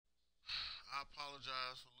I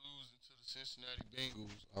apologize for losing to the Cincinnati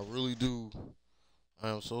Bengals. I really do. I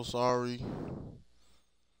am so sorry.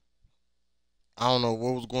 I don't know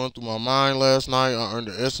what was going through my mind last night. I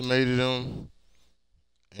underestimated them,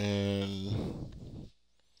 and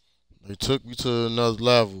they took me to another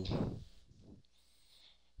level.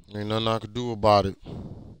 Ain't nothing I could do about it.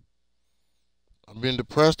 I've been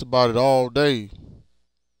depressed about it all day.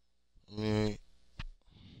 I mean,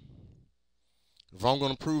 if I'm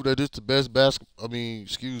gonna prove that it's the best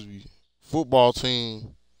football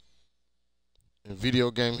team in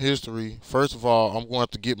video game history, first of all, I'm going to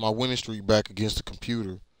have to get my winning streak back against the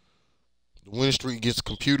computer. The winning streak against the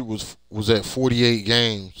computer was at 48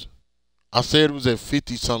 games. I said it was at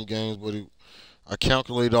 50 some games, but I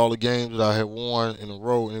calculated all the games that I had won in a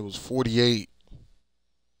row, and it was 48.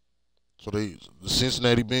 So the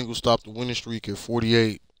Cincinnati Bengals stopped the winning streak at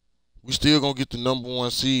 48. We still gonna get the number one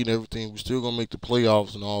seed and everything. We still gonna make the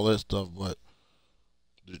playoffs and all that stuff, but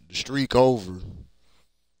the streak over.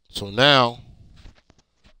 So now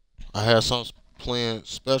I have something planned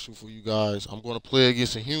special for you guys. I'm gonna play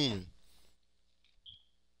against a human.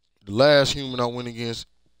 The last human I went against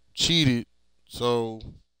cheated, so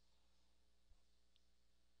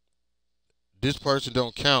this person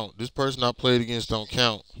don't count. This person I played against don't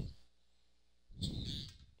count.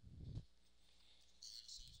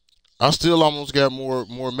 I still almost got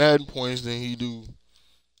more Madden points than he do.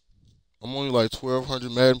 I'm only like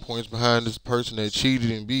 1,200 Madden points behind this person that cheated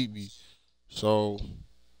and beat me. So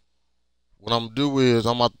what I'm gonna do is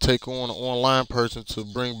I'm about to take on an online person to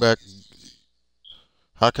bring back.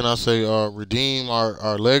 How can I say redeem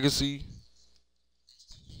our legacy?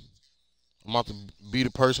 I'm about to beat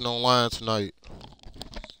a person online tonight.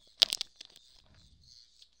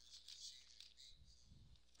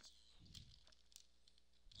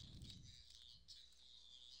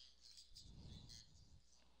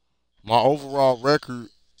 My overall record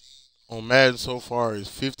on Madden so far is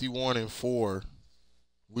 51-4.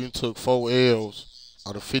 We took 4 L's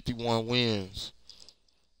out of 51 wins.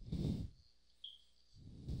 I'm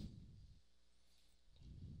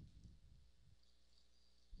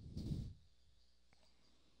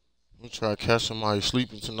gonna try to catch somebody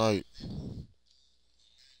sleeping tonight.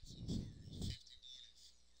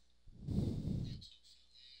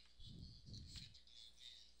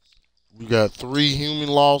 We got 3 human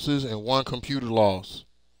losses and 1 computer loss.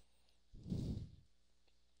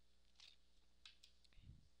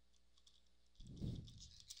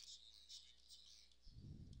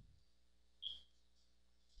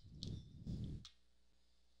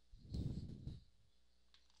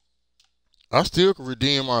 I still can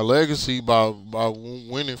redeem our legacy by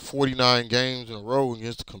winning 49 games in a row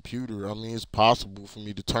against the computer. I mean, it's possible for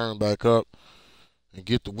me to turn back up and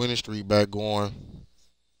get the winning streak back going.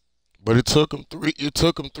 But it took them 3. It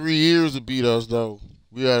took them 3 years to beat us, though.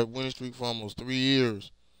 We had a winning streak for almost 3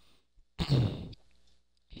 years.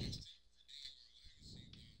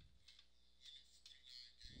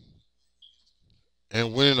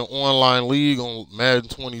 And winning the online league on Madden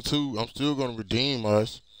 22, I'm still gonna redeem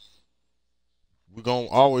us. We're gonna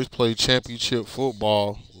always play championship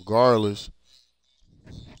football, regardless.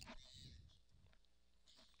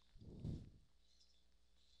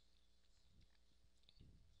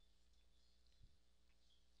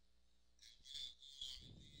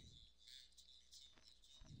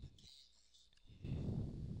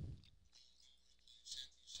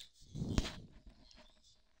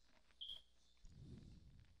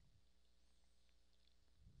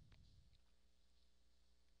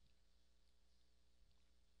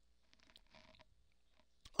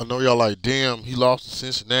 I know y'all like, damn, he lost to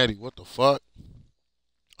Cincinnati. What the fuck?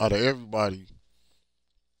 Out of everybody,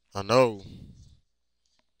 I know.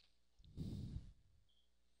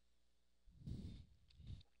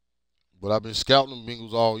 But I've been scouting the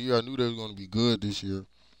Bengals all year. I knew they were gonna be good this year.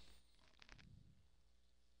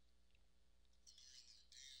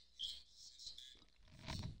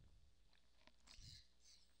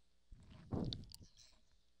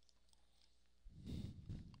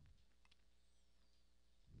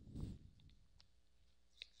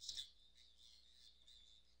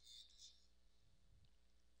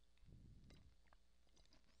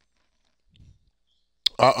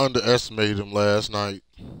 I underestimated them last night.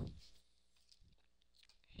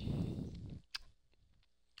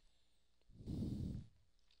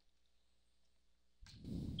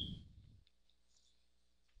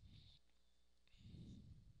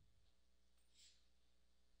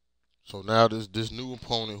 So now this new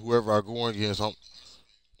opponent, whoever I go against, I'm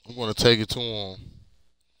gonna take it to him.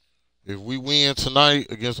 If we win tonight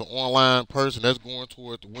against an online person, that's going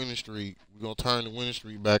toward the winning streak. We're gonna turn the winning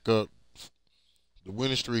streak back up The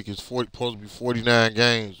winning streak is supposed to be 49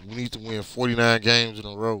 games. We need to win 49 games in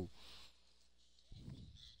a row.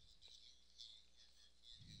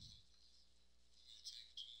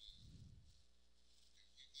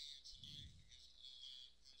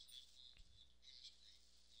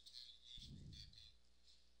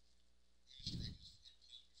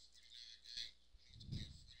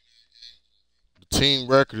 The team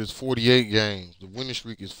record is 48 games. The winning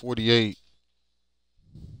streak is 48.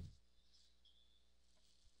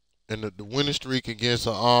 And the winning streak against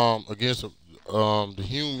the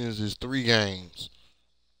humans is 3 games.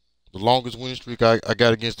 The longest winning streak I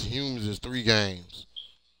got against the humans is 3 games.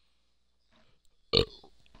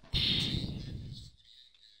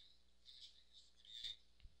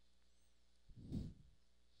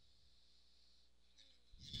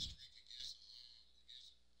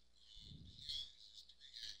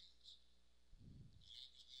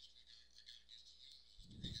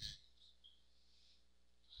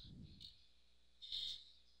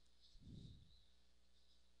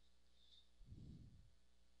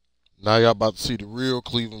 Now y'all about to see the real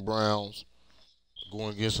Cleveland Browns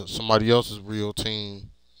going against somebody else's real team.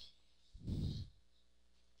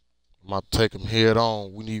 I'm about to take them head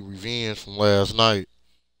on. We need revenge from last night.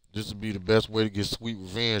 This would be the best way to get sweet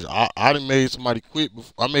revenge. I done made somebody quit.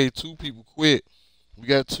 I made 2 people quit. We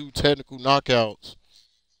got 2 technical knockouts.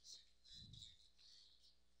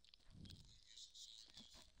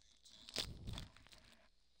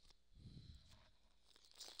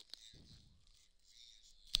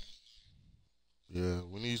 Yeah,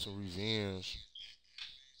 we need some revenge.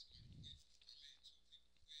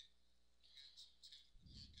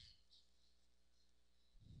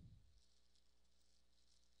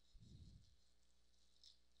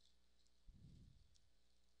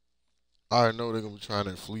 I already know they're gonna be trying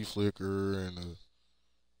that flea flicker, and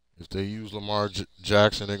if they use Lamar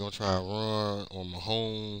Jackson, they're gonna try and run on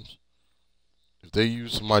Mahomes. If they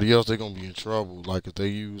use somebody else, they're gonna be in trouble. Like if they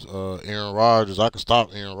use Aaron Rodgers, I can stop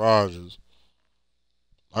Aaron Rodgers.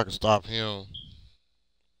 I can stop him.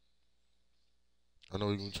 I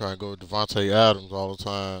know he's gonna try and go with Devontae Adams all the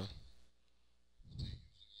time.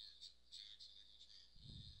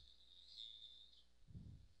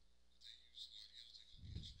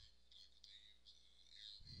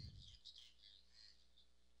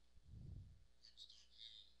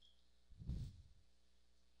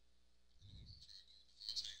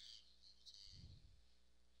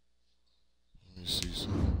 Let me see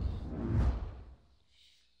something.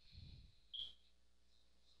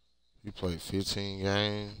 He played 15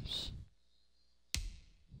 games.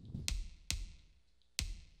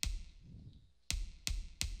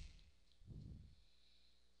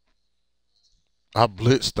 I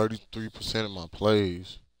blitzed 33% of my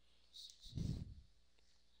plays.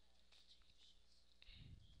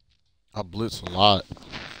 I blitz a lot.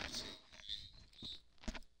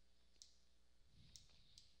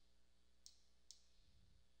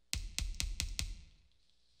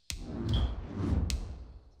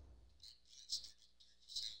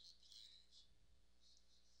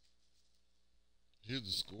 Here's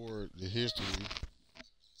the score, the history.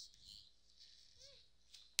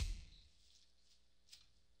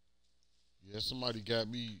 Yeah, somebody knocked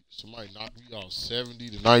me out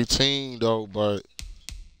 70-19 though, but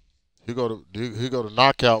here go the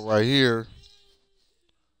knockout right here.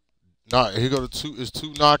 Not here go the two. It's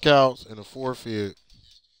 2 knockouts and a forfeit.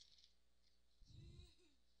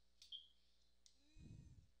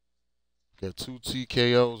 Got 2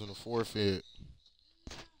 TKOs and a forfeit.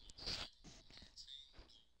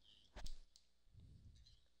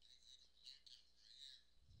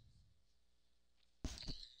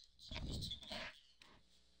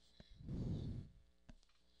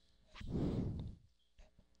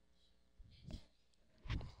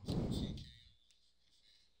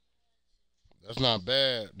 That's not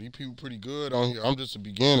bad. These people pretty good on here. I'm just a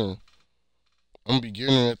beginner. I'm a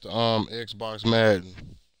beginner at the Xbox Madden.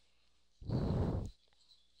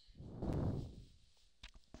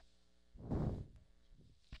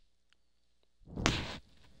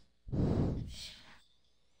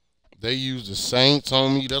 They use the Saints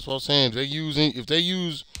on me. That's what I'm saying. If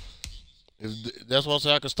that's what I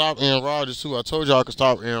say, I can stop Aaron Rodgers too. I told you I could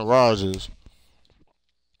stop Aaron Rodgers.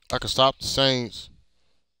 I could stop the Saints,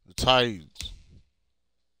 the Titans,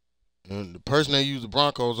 and the person that used the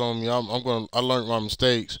Broncos on me. I learned my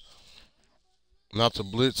mistakes not to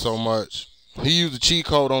blitz so much. He used the cheat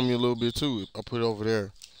code on me a little bit too. I put it over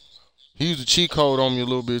there. He used the cheat code on me a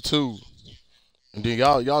little bit too. And then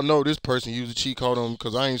y'all know this person used the cheat code on me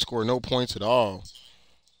because I ain't scored no points at all.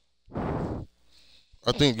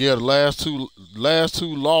 I think yeah, the last two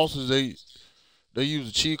losses they used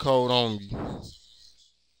a cheat code on me.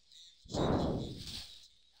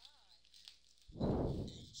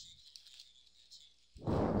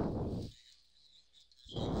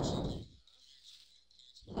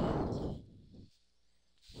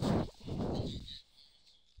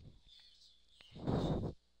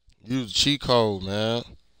 Use the cheat code, man.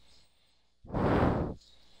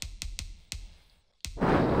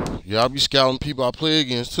 Yeah, I be scouting people I play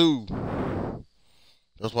against too.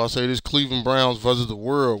 That's why I say this Cleveland Browns versus the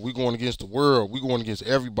world. We going against the world. We going against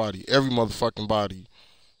everybody, every motherfucking body.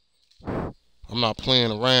 I'm not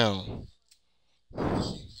playing around.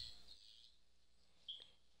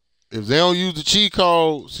 If they don't use the cheat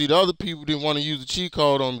code, see the other people didn't want to use the cheat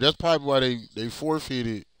code on me. That's probably why they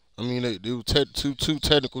forfeited. I mean, they were two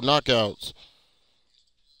technical knockouts.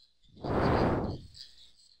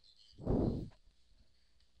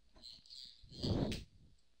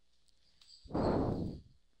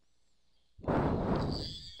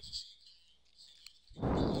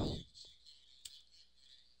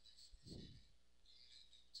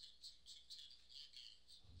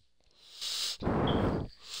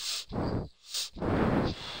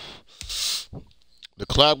 The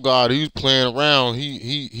clap god, he was playing around.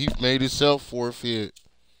 He made himself forfeit.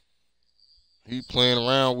 He playing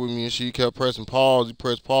around with me and she kept pressing pause. He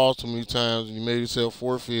pressed pause too many times and he made himself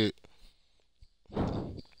forfeit.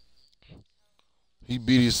 He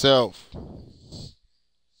beat himself.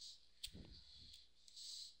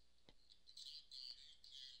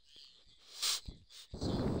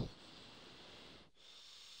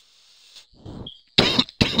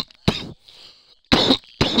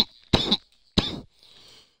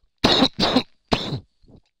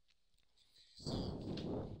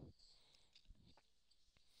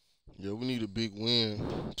 Yeah, we need a big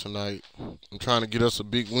win tonight. I'm trying to get us a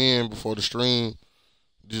big win before the stream.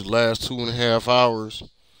 These last 2.5 hours.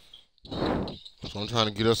 So I'm trying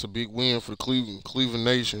to get us a big win for the Cleveland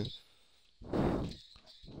Nation. I'm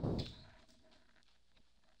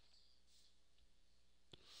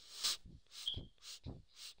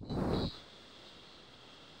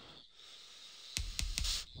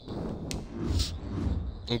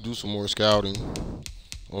gonna do some more scouting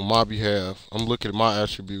on my behalf. I'm looking at my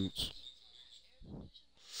attributes.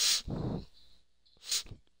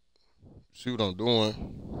 See what I'm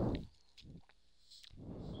doing.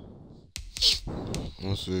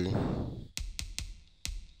 Let's see.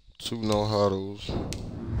 2 no huddles.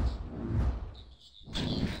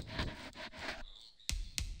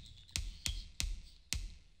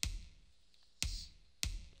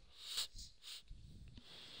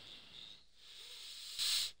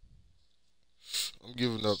 I'm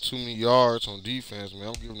giving up too many yards on defense, man.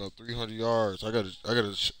 I'm giving up 300 yards. I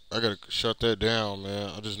gotta shut that down, man.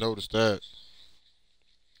 I just noticed that.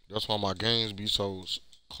 That's why my games be so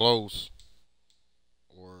close,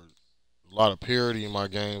 or a lot of parity in my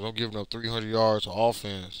games. I'm giving up 300 yards of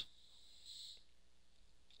offense.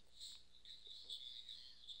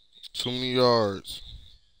 Too many yards.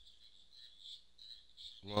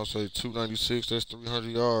 When I say 296, that's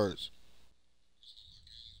 300 yards.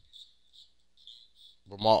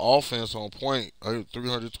 But my offense on point, I hit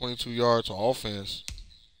 322 yards of offense.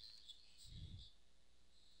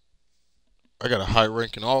 I got a high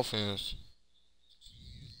ranking offense.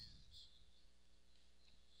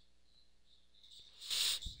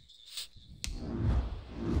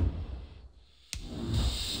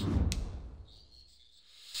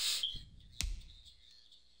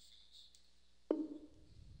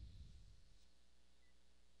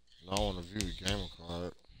 Now I want to view the gamer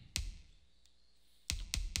card.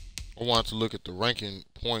 I want to look at the ranking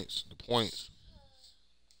points, the points.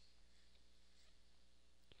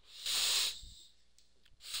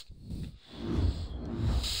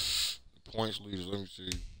 The points leaders, let me see.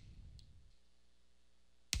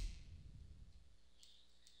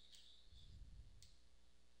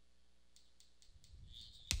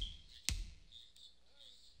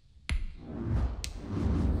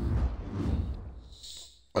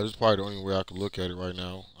 This is probably the only way I could look at it right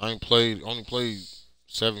now. Only played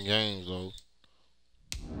 7 games though.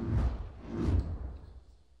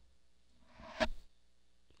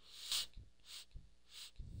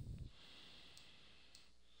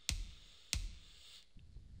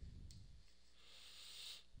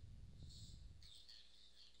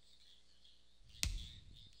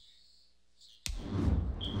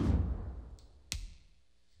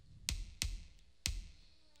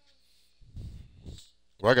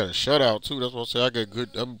 Well, I got a shutout too. That's what I say. I got good.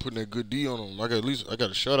 I'm putting that good D on them. I got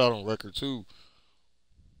a shutout on record too.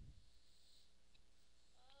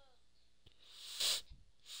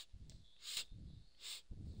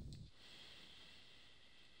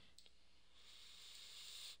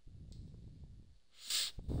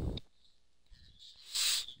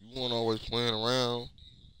 You weren't always playing around.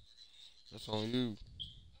 That's on you.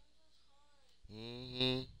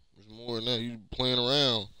 There's more than that. You playing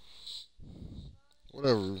around.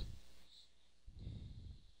 Whatever.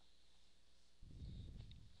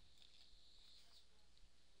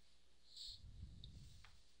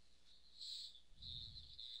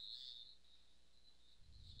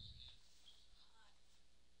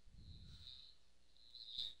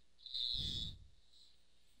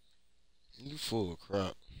 You full of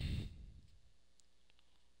crap.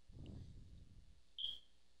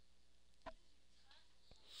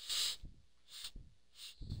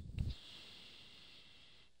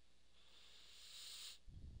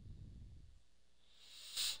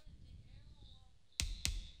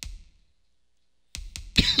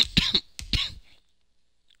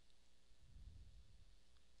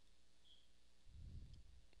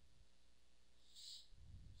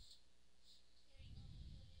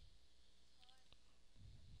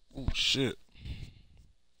 Oh shit.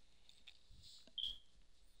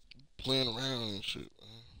 Playing around and shit,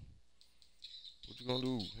 man. What you gonna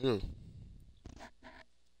do? Here.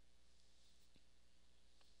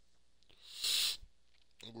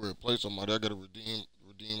 I'm gonna play somebody. I gotta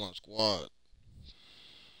redeem my squad.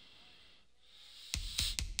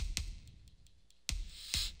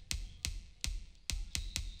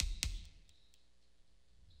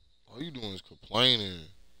 All you doing is complaining.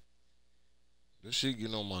 This shit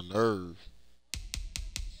getting on my nerves.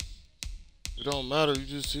 It don't matter. You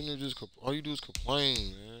just sitting there all you do is complain,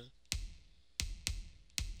 man.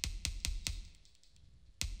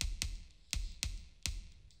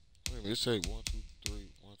 Wait a minute. It say 1, 2, 3,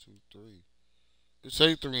 1, 2, 3. It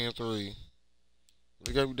say 3-3.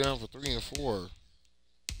 They got me down for 3-4. You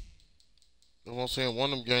know what I'm saying?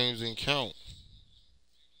 One of them games didn't count.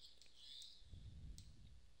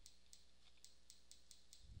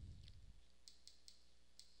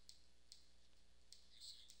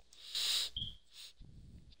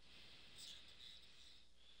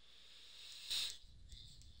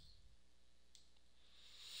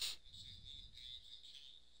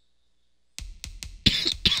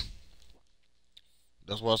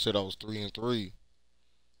 That's why I said I was 3-3.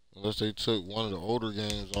 Unless they took one of the older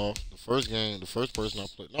games off. The first game, the first person I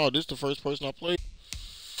played. No, this is the first person I played.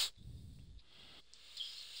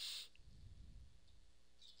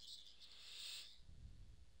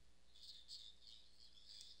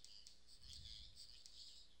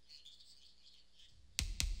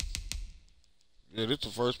 Yeah, this is the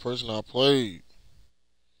first person I played.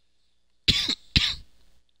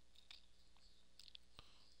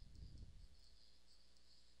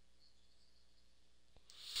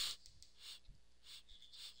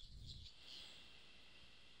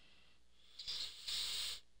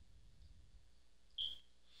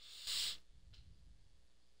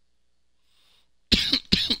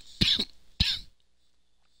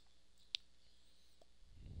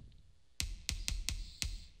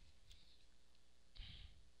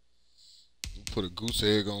 Put a goose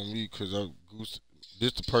egg on me because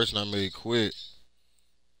this the person I made quit.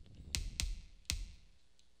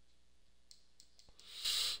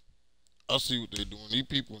 I see what they're doing. These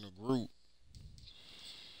people in the group.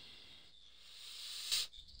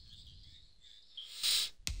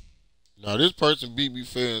 Now this person beat me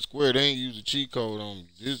fair and square. They ain't use a cheat code on me.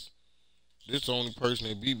 This the only person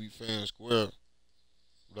that beat me fair and square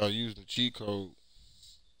without using the cheat code.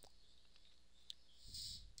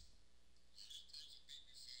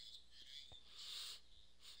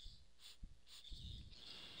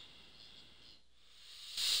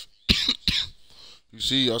 You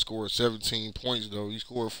see, I scored 17 points though. He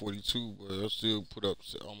scored 42, but I still put up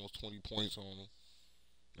almost 20 points on him.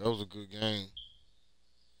 That was a good game.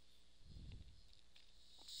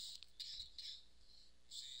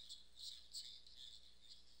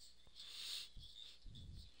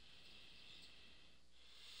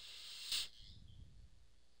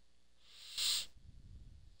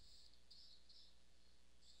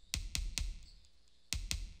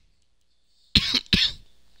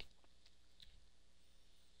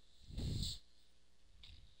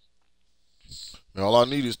 Now all I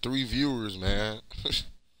need is 3 viewers, man.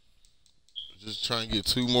 Just trying to get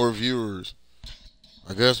 2 more viewers.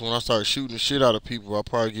 I guess when I start shooting the shit out of people, I'll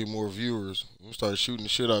probably get more viewers. I'm gonna start shooting the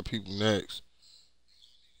shit out of people next.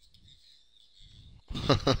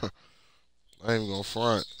 I ain't even gonna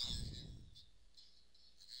front.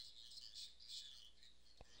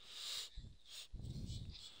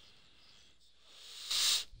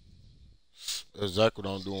 That's exactly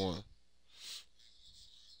what I'm doing.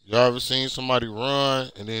 Y'all ever seen somebody run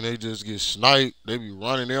and then they just get sniped? They be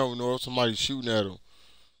running, they don't know if somebody's shooting at them.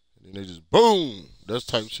 And then they just boom. That's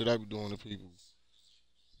the type of shit I be doing to people.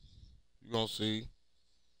 You gonna see.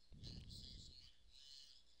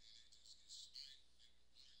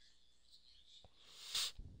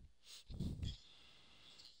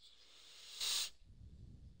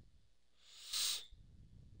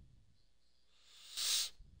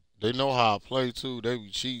 They know how I play too. They be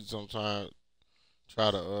cheating sometimes. Try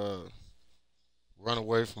to run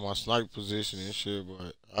away from my snipe position and shit,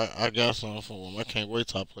 but I got something for them. I can't wait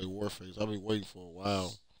till I play Warface. I've been waiting for a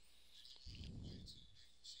while.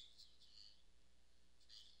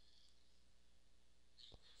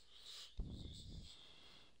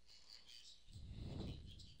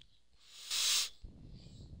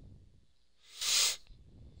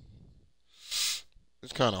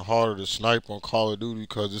 it's kind of harder to snipe on Call of Duty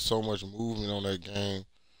because there's so much movement on that game,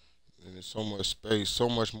 and there's so much space, so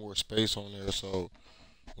much more space on there. So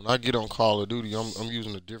when I get on Call of Duty, I'm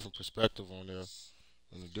using a different perspective on there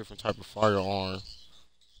and a different type of firearm.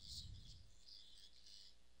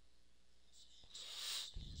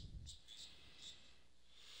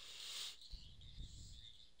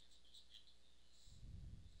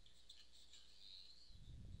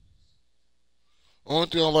 Only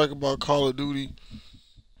thing I like about Call of Duty,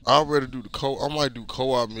 I'd rather do I might do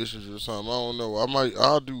co-op missions or something. I don't know.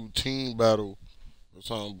 I'll do team battle or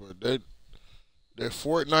something. But that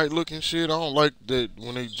Fortnite looking shit, I don't like that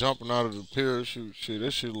when they jumping out of the parachute shit.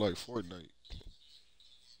 That shit like Fortnite.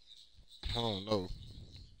 I don't know.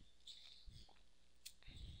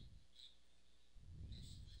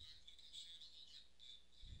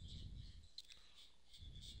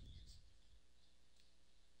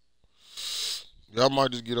 Y'all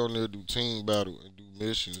might just get on there, do team battle and do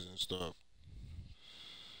missions and stuff.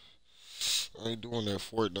 I ain't doing that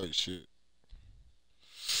Fortnite shit.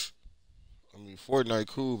 I mean, Fortnite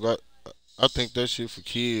cool, but I think that shit for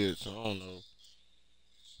kids. I don't know.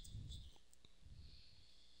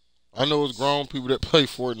 I know it's grown people that play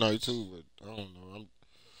Fortnite too, but I don't know.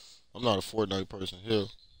 I'm not a Fortnite person here.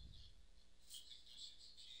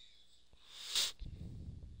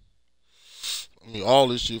 I mean, all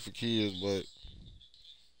this shit for kids, but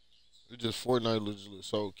it's just Fortnite looks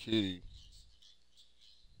so kiddie.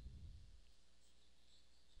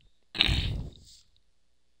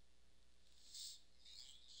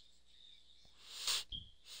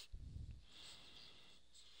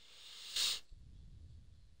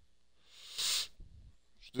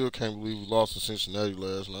 Still can't believe we lost to Cincinnati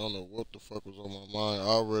last night. I don't know what the fuck was on my mind.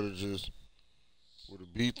 I'd rather just would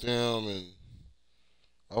have beat them, and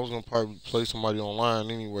I was gonna probably play somebody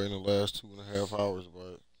online anyway in the last 2.5 hours,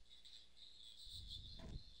 but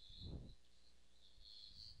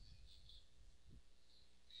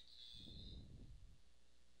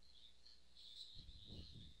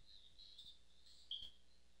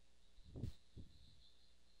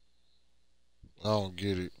I don't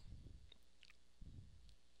get it.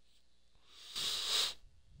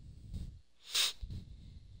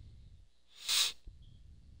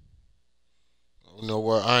 You know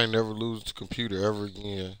what? I ain't never losing to computer ever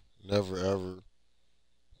again. Never ever.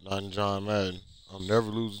 Not in John Madden. I'm never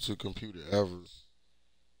losing to computer ever.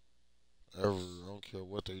 Ever. I don't care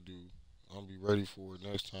what they do. I'll be ready for it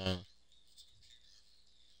next time.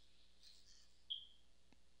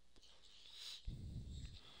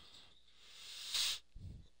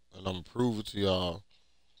 And I'm gonna prove it to y'all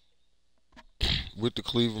with the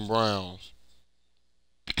Cleveland Browns.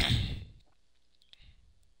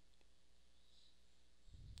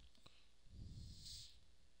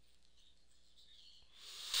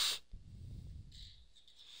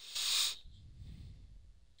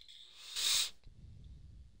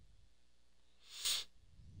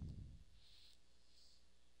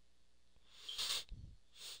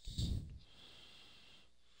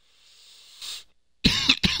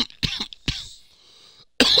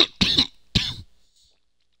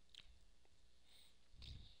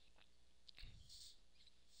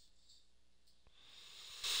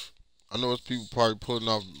 I know it's people probably putting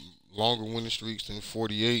off longer winning streaks than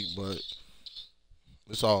 48, but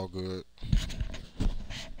it's all good.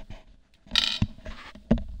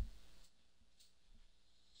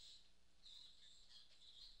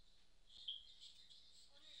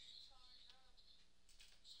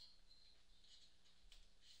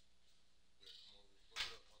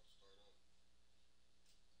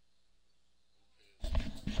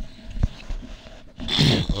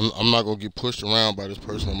 I'm not gonna get pushed around by this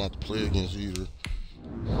person I'm about to play against either.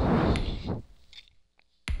 I'm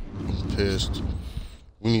pissed.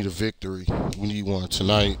 We need a victory. We need one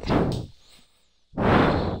tonight.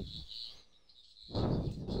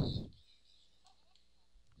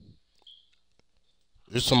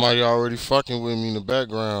 There's somebody already fucking with me in the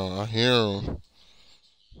background. I hear them.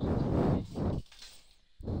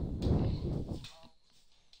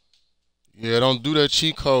 Yeah, don't do that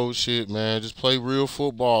cheat code shit, man. Just play real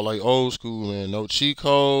football, like old school, man. No cheat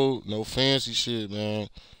code, no fancy shit, man.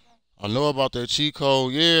 I know about that cheat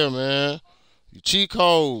code. Yeah, man. The cheat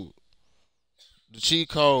code. The cheat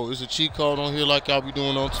code. It's a cheat code on here like y'all be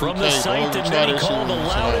doing on 2K. From the site that many call the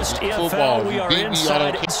loudest EFL, we are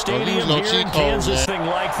inside the stadium here in Kansas. Thing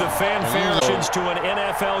like the fanfare to an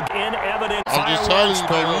NFL in evident fireworks,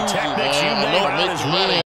 pyrotechnics, you name it is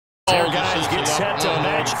ready. Their guys get set to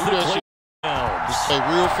match the play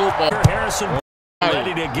real football. Harrison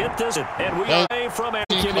ready to get this, and we are away from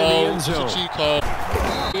Anakin in the end zone.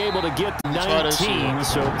 Able to get 19,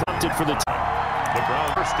 so prompted for the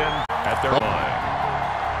first and at their line.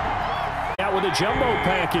 Out with a jumbo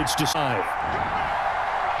package to 5.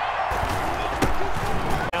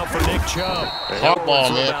 Now for Nick Chubb. Hard ball,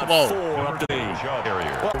 man. Come on. 4 up to the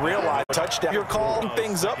well, realize touchdown. You're calling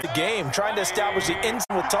things up the game, trying to establish the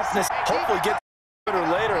instant with toughness. Hopefully get sooner or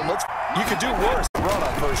later, and you could do worse. Run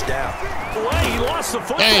on first down. He lost the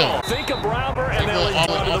football. Damn. Think of Browner, and they'll enjoy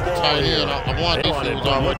the ball here. I want this was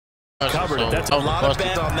already covered it. That's a lot of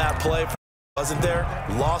bets on that play. Wasn't there?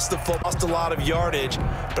 Lost the foot, lost a lot of yardage,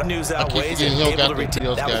 but news outweighs it. Able to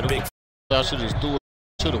retain. That was big. I should have threw it.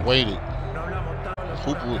 Should have waited.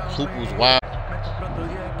 Hooper was wild.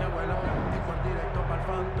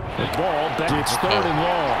 The ball back. It's 3rd and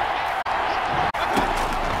long.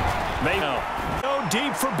 Mayo. Go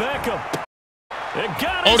deep for Beckham. It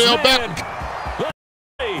got his Odell man.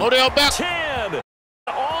 Odell back. 10.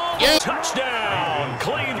 All touchdown.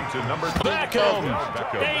 Clean to number Beckham.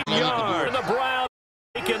 8 yards. And the Browns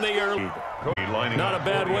taking the early. Not a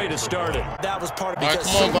bad way to start it. That was part of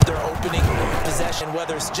because they're opening possession,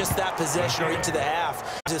 whether it's just that possession or into the half.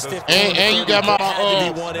 Just 15. And you got my go for the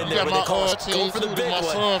big one.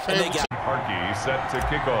 And they got Parkey set to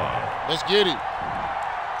kick off. Let's get it.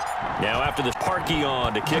 Now after this, Parkey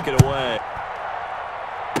on to kick it away.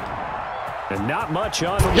 And not much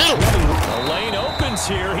on from the lane opens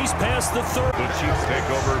here. He's past the 30. The Chiefs take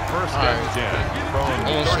over first and 10.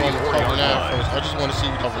 I just want to see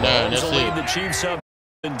you cover 9. That's lead it. the Chiefs up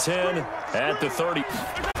in 10 at the 30.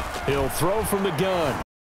 He'll throw from the gun.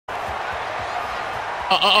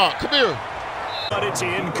 Come here. But it's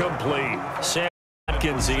incomplete. Sam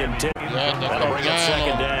Atkins, the intent. That'll bring up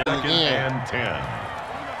second down. Second and 10.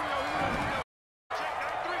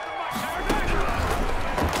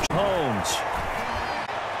 Holmes.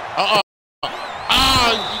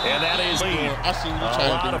 And that is lead. I see what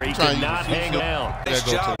you're trying to do. He did not hang down. Nice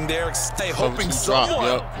job, Derek. Stay hoping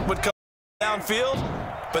someone would come downfield,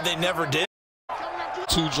 but they never did.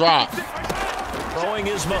 2 drop. Throwing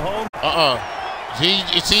is Mahomes. He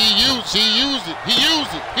used it. He used it. He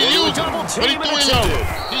used it. What are you doing though?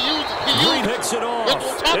 He used it. He used it. Picks it off. That's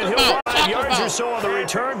what I'm talking about. 5 yards or so on the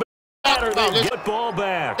return, but better than get ball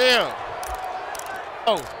back. Yeah.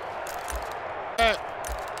 Oh.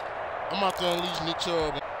 I'm out there unleash Nick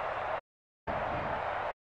Chubb.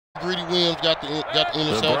 Greedy Williams got the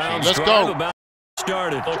interception. Let's go.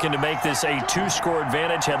 Started looking to make this a 2-score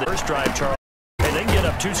advantage. Had the first drive, Charles. And then get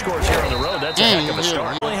up 2 scores here on the road. That's a heck of a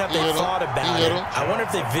start. Not only have they thought about it, I wonder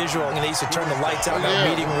if they visualize and they used to turn the lights out in that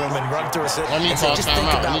meeting room and run through a set and say, just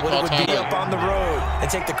think about what it would be up on the road and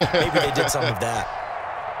take the. Maybe they did some of that.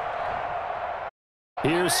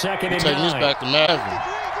 Here's second and 9. Taking this back to Marvin.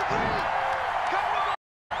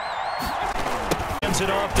 Hands it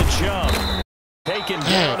off to Chubb. Taken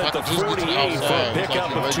down at the 48 for a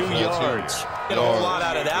pickup of 2 yards. Get a whole lot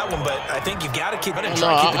out of that one, but I think you've got to keep it and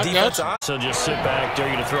try to keep the defense on. So just sit back, dare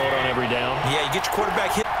you to throw it on every down. Yeah, you get your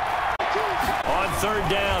quarterback hit. On 3rd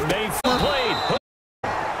down, Mayfield played.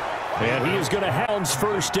 And he is going to hounds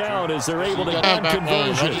first down as they're able to get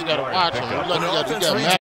conversion. You got to watch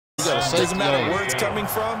him. Doesn't matter where it's coming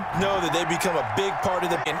from, know that they become a big part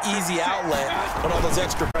of an easy outlet when all those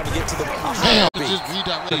extra trying to get to the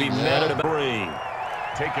to be met at a 3.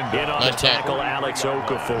 Taken in on the tackle, Alex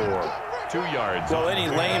Okafor. 2 yards. Well, any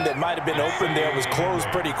lane that might have been open there was closed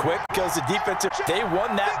pretty quick because the defensive, they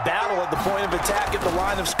won that battle at the point of attack at the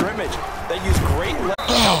line of scrimmage. They used great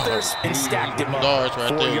out there and stacked him up.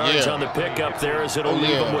 4 yards on the pickup there as it'll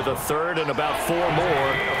leave them with a 3rd and about 4 more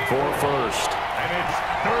for first. And it's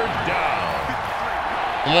 3rd down.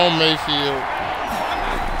 Come on, Mayfield.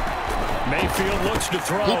 Mayfield looks to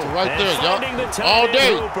throw. Hooper right there, y'all.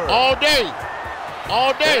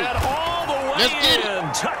 All day. And all the way Let's get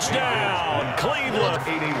it. Touchdown, Cleveland.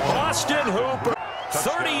 Austin Hooper,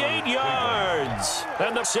 38 yards.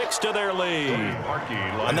 And the 6 to their lead.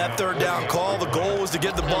 On that 3rd down call, the goal was to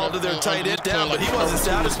get the ball to their tight end down, but he wasn't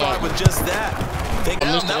satisfied with just that.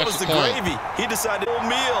 That was the gravy. He decided to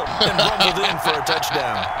meal and rumbled in for a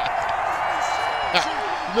touchdown.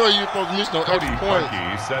 You know you're supposed to miss no extra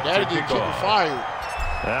points. That'll get kicked fired.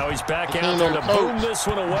 Now he's back out there to boom this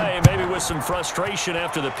one away, maybe with some frustration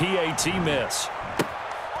after the PAT miss.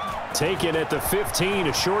 Taken at the 15,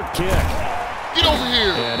 a short kick. Get over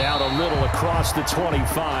here. And out a little across the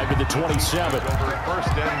 25 to the 27. First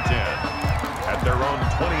and 10 at their own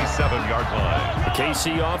 27-yard line. The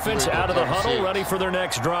KC offense out of the huddle, ready for their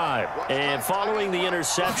next drive. And following the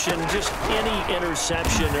interception, just any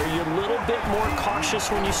interception, are you a little bit more cautious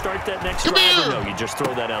when you start that next drive? Or no, you just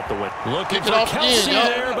throw that out the window. Looking for Kelsey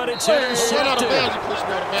there, but it's intercepted.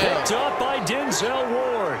 Picked up by Denzel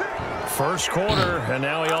Ward. First quarter, and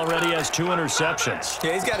now he already has 2 interceptions.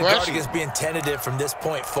 Yeah, he's got to guard against being tentative from this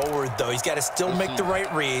point forward, though. He's got to still make the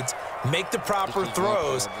right reads, make the proper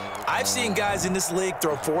throws. I've seen guys in this league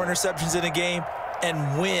throw 4 interceptions in a game and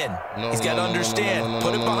win. He's got to understand,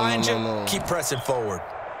 put it behind you, keep pressing forward.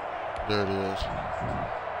 There it is.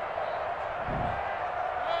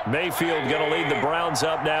 Mayfield going to lead the Browns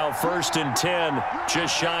up now, 1st and 10,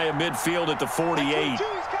 just shy of midfield at the 48.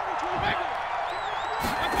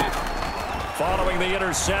 Following the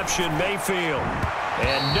interception, Mayfield.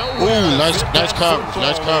 And nice coverage.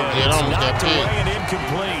 Nice coverage. Yeah, almost got picked.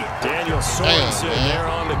 Incomplete. Daniel Sorensen there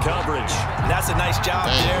on the coverage. And that's a nice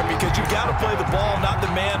job there because you've got to play the ball, not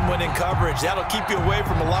the man when in coverage. That'll keep you away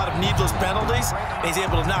from a lot of needless penalties, and he's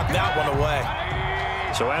able to knock that one away.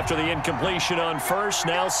 So after the incompletion on 1st,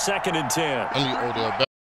 now 2nd and 10. I need Odell back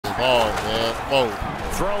the ball, man.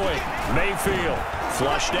 Throwing, Mayfield,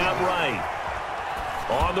 flushed out right.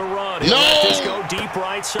 On the run, he'll let this go deep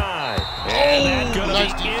right side. And that's going to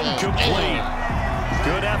be incomplete.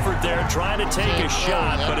 Good effort there, trying to take a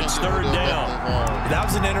shot, but it's 3rd down. That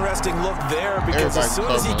was an interesting look there because as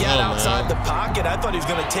soon as he got outside the pocket, I thought he was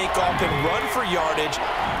going to take off and run for yardage.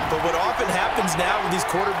 But what often happens now with these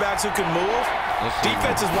quarterbacks who can move,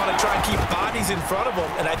 defenses want to try and keep bodies in front of them,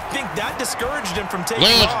 and I think that discouraged him from taking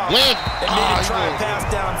off and maybe try a pass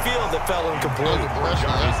downfield that fell incomplete.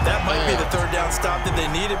 That might be the 3rd down stop that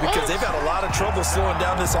they needed because they've had a lot of trouble slowing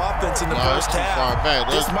down this offense in the first half.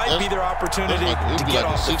 This might be their opportunity to get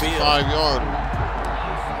off the field. 65-yarder.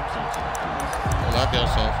 Well, I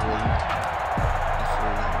got something for you.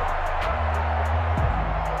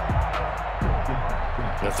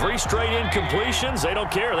 The 3 straight incompletions, they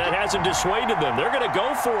don't care. That hasn't dissuaded them. They're going to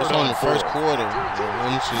go for it. It's on the first quarter.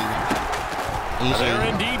 Let me see. They're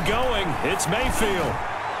indeed going. It's Mayfield.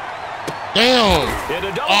 Damn.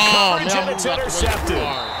 Into double coverage, and it's intercepted.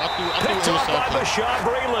 Picked off by Bashaud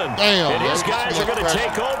Breeland. Damn. And his guys are going to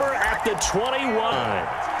take over at the 21.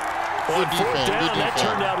 On 4th down, that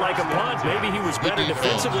turned out like a punt. Maybe he was better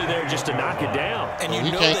defensively there just to knock it down. And you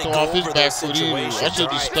he know can't they throw go off his over back those foot either. situations. I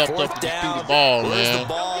should have stepped up to dispute the ball, man.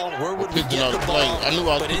 Where would we Picking get up the play. ball? I knew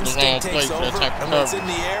I was picking the wrong play for that type of and when it's coverage. in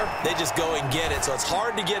the air, they just go and get it. So it's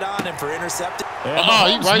hard to get on him for intercepting.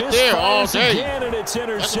 He's right there all day. Again, and it's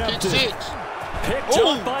intercepted. That's a pick 6. Picked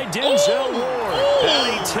up by Denzel Ward.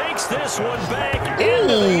 And he takes this one back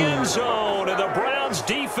into the end zone. And the Browns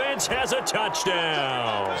defense has a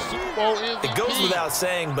touchdown. It goes without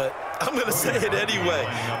saying, but I'm going to say it anyway.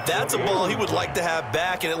 That's a ball he would like to have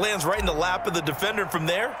back, and it lands right in the lap of the defender from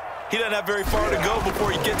there. He doesn't have very far to go before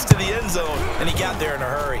he gets to the end zone, and he got there in a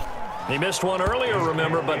hurry. He missed one earlier,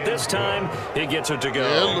 remember, but this time he gets it to go.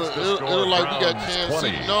 Yeah, it look like we got Kansas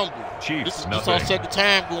City number. This is our 2nd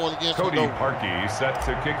time going against Cody Parkey set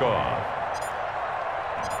to kick off.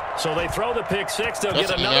 So they throw the pick 6. They'll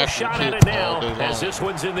get another shot at it now as this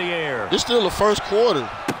one's in the air. It's still the first quarter.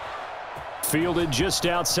 Fielded just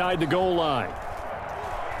outside the goal line.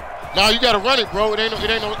 Now you got to run it, bro. It ain't no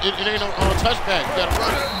touchback. You got to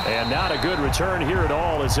run it. And not a good return here at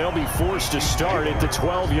all as they'll be forced to start at the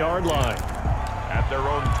 12-yard line. At their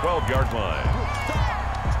own 12-yard line.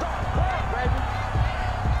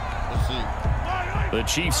 The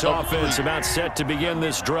Chiefs offense about set to begin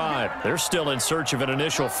this drive. They're still in search of an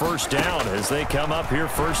initial 1st down as they come up here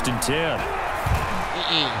 1st and 10.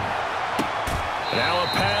 Now a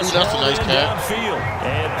pass downfield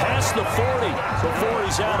and past the 40 before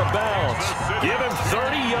he's out of bounds. Give him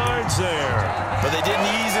 30 yards there. But they didn't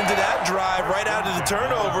ease into that drive right out of the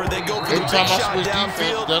turnover. They go for the big shot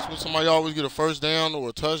downfield. That's when somebody always get a 1st down or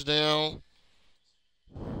a touchdown.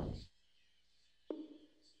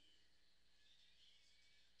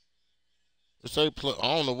 I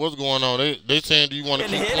don't know what's going on. They saying, do you want to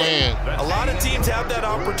keep playing? A lot of teams have that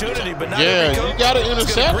opportunity, but not every coach you got to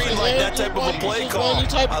intercept green like that type of a play call. I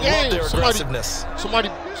love their aggressiveness. Somebody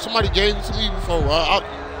gave it to me before.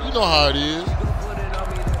 You know how it is.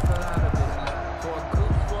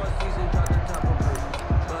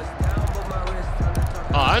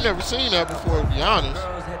 I never seen that before, to be honest.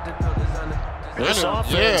 This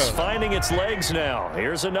offense finding its legs now.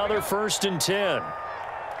 Here's another 1st and 10.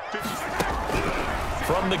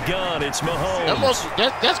 From the gun, it's Mahomes.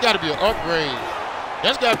 That's got to be an upgrade.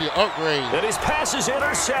 That's got to be an upgrade. And his pass is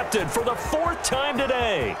intercepted for the 4th time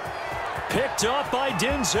today. Picked up by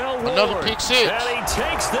Denzel Ward. Another pick 6. And he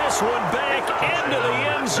takes this one back into the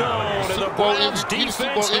end zone. And the Browns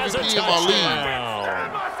defense has a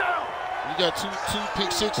touchdown. You got two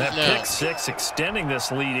pick sixes that now. Pick six extending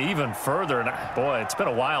this lead even further. And boy, it's been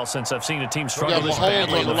a while since I've seen a team struggle this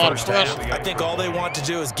badly in the first half. I think all they want to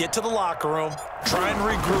do is get to the locker room, try and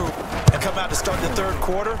regroup, and come out to start the third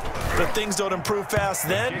quarter. But if things don't improve fast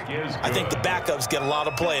then, I think the backups get a lot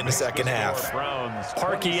of play in the second half.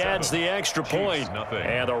 Parkey adds the extra point,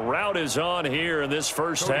 and the rout is on here in this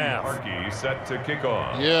first half. Parkey set to kick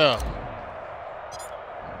off. Yeah.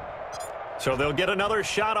 So they'll get another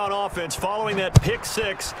shot on offense following that pick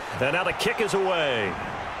six, and now the kick is away.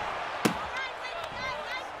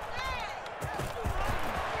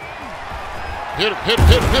 Hit him.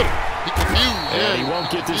 He confused. And he won't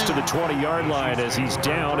get this to the 20-yard line as he's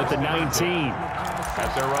down at the 19.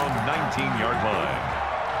 At their own 19-yard line.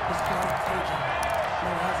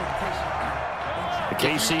 The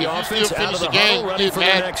KC offense out of the huddle, ready for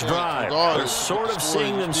their next drive. They're sort of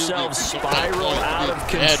seeing themselves spiral out of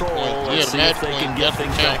control. Let's see if they can get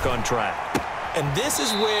things back on track. And this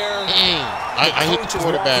is where I hit the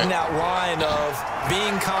quarterback. Walking that line of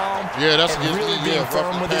being calm and really being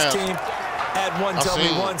firm with his team. I had one tell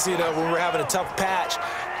me once, when we were having a tough patch,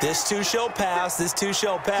 this too shall pass, and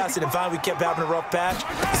then finally we kept having a rough patch.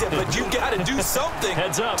 He said, but you got to do something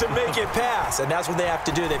to make it pass, and that's what they have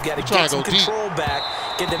to do. They've got to get some control back,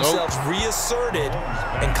 get themselves reasserted,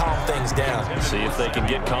 and calm things down. See if they can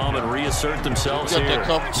get calm and reassert themselves here.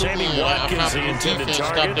 Sammy Watkins, the intended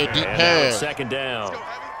target, and now second down.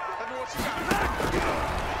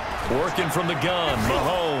 Working from the gun,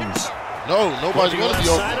 Mahomes. No, nobody's going to be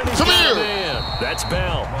open. Come here. That's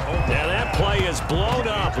Bell. Now that play is blown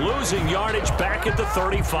up, losing yardage back at the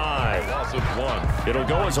 35. Loss of 1. It'll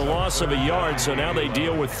go as a loss of a yard, so now they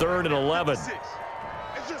deal with 3rd and 11.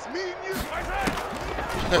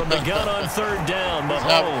 From the gun on 3rd down,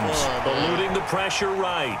 Mahomes eluding the pressure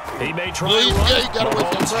right. He may try to run.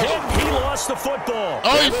 Mahomes hit. He lost the football.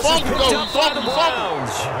 Oh, he fumbled.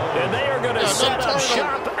 And they are going to set up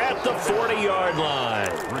shop at the 40-yard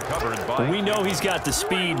line. We know he's got the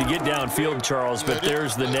speed to get downfield, Charles, but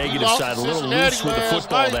there's the negative side. A little loose with the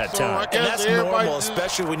football that time. And that's normal,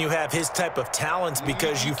 especially when you have his type of talents,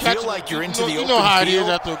 because you feel like you're into the open field. You know how it is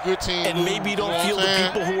after a good team. And maybe you don't feel the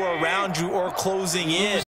people who are around you or closing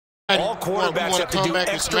in. All quarterbacks have to do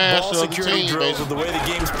extra ball security drills with the way the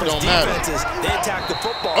game's pushed defenses. They attack the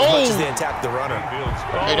football as much as they attack the runner.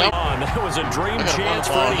 That was a dream chance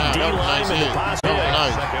for any D lineman to pass it,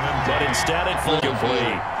 but instead it flew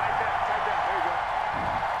complete.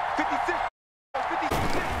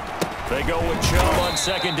 They go with Chubb on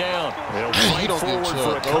second down. They'll fight forward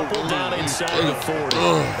for a couple down inside the 40.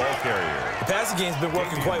 Ball carrier. The passing game's been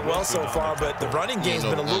working quite well so far, but the running game's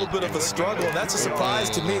been a little bit of a struggle, and that's a surprise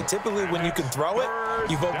to me. Typically, when you can throw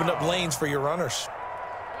it, you've opened up lanes for your runners.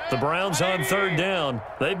 The Browns on 3rd down.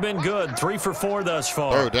 They've been good, 3 for 4 thus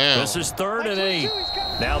far. This is 3rd and 8.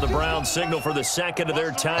 Now the Browns signal for the second of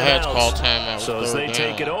their timeouts. So as they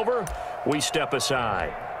take it over, we step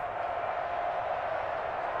aside.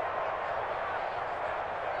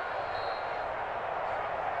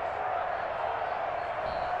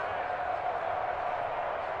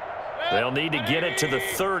 They'll need to get it to the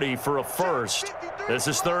 30 for a first.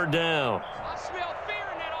 This is 3rd down.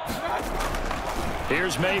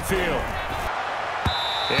 Here's Mayfield.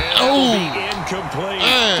 And it will be incomplete.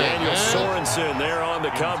 Daniel Sorensen there on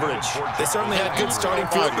the coverage. They certainly had good starting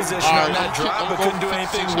field position on that drive, but couldn't do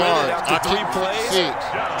anything with it after 3 plays.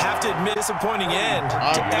 Have to admit, disappointing end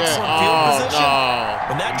to excellent field position.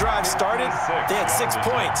 When that drive started, they had 6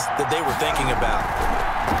 points that they were thinking about.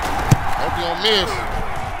 Hope you don't miss.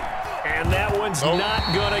 And that one's not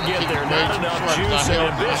going to get there. Not enough juice and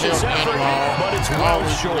ambitious effort, but it's well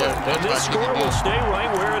short. And this score will stay right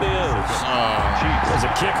where it is. As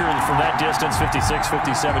a kicker from that distance, 56,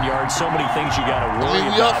 57 yards, so many things you got to worry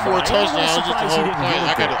about. We up for a touchdown. Just the whole thing.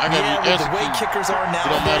 With the way kickers are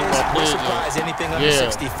nowadays, we're surprised anything under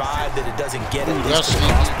 65 that it doesn't get at least to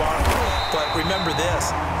the crossbar. But remember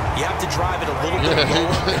this. You have to drive it a little bit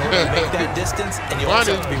lower in order to make that distance, and you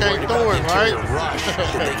also have to be worried about the interior rush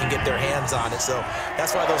that they can get their hands on it. So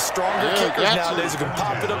that's why those stronger kickers nowadays who can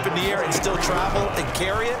pop it up in the air and still travel and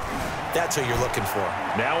carry it, that's what you're looking for.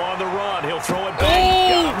 Now on the run, he'll throw it back.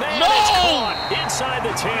 It's caught inside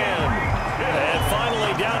the 10. And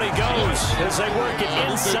finally down he goes as they work it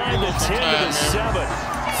inside the 10 to the 7.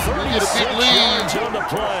 36 yards on the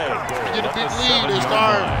play. Get a big lead. They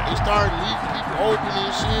start leaving people open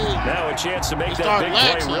and shit. Now a chance to make that big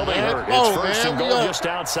play really hurt. It's first and goal just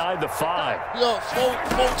outside the 5. Yeah,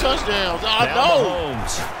 4 touchdowns. I now know.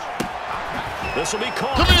 Mahomes. This will be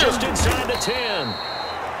caught just inside the 10.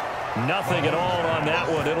 Nothing at all on that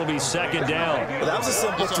one. It'll be second down. Well, that was a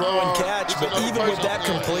simple throw and catch, but even with that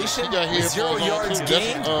completion, 0 yards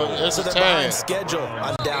gained, so they're behind schedule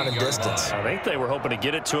on down and distance. I think they were hoping to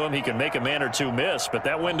get it to him. He could make a man or two miss, but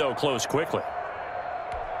that window closed quickly.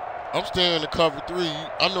 I'm staying in the cover 3.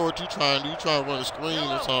 I know what you're trying to do. You're trying to run a screen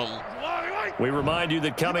or something. We remind you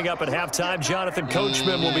that coming up at halftime, Jonathan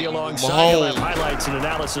Coachman will be alongside. He'll have highlights and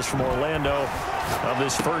analysis from Orlando of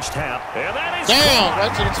this first half. And that is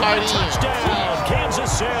right to the tight end. Touchdown,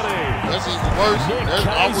 Kansas City. That's even worse.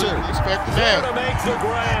 I wouldn't expect that. To make the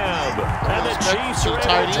grab. And the Chiefs are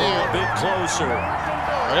able to draw a bit closer.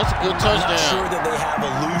 That's a good touchdown. I'm not sure that they have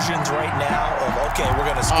illusions right now of, okay, we're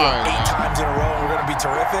going to score 8 times in a row and we're going to be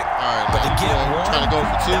terrific. But to get one, trying to go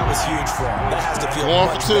for 2. That was huge for them. That has to feel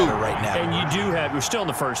much better right now. And you do have, we're still in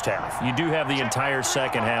the first half. You do have the entire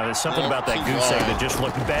second half. There's something about that goose egg that just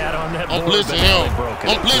looked bad on that board. I'm blitzing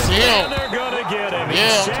him. And they're going to get him.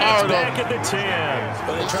 Yeah, I'm tired back at the 10.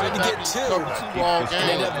 But they tried to get 2 and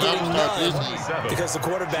ended up getting none because the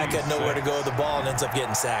quarterback had nowhere to go with the ball and ends up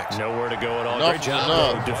getting sacked. Nowhere to go at all. Great job,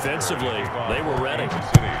 though. Defensively, they were ready.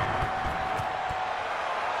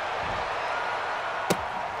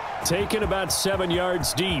 Taken about 7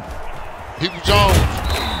 yards deep. People Jones.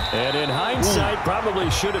 And in hindsight,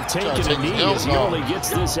 probably should have taken a knee as he only gets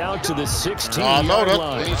this out to the 16-yard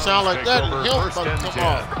line. When you sound like that, he'll come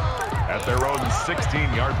on. At their own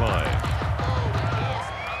 16-yard line.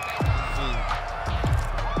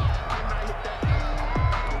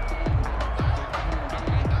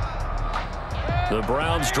 The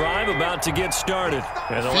Browns drive about to get started.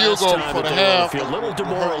 And the field goal for the half. Feel a little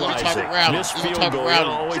demoralizing. This field goal,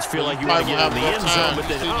 you always feel like you want to get in the end zone, but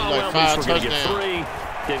then, at least we're going to get 3.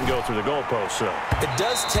 Didn't go through the goalpost, so. It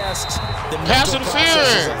does test the mental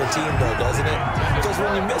processes of the team, though, doesn't it? Because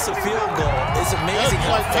when you miss a field goal, it's amazing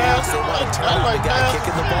how fast they want to turn on the guy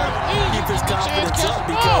kicking the ball, keep his confidence up,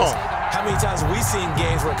 because how many times have we seen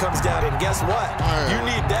games where it comes down and guess what? You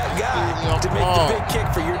need that guy to make the big kick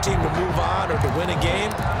for your team to move on or to win a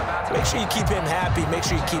game. Make sure you keep him happy. Make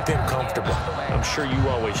sure you keep him comfortable. I'm sure you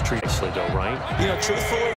always treat nicely, though, right? You know,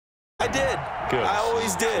 truthfully, I did. Good. I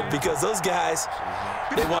always did because those guys,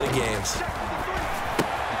 they won the games.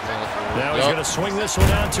 Now he's going to swing this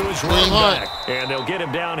one out to his running back. And they'll get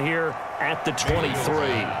him down here at the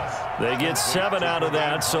 23. They get 7 out of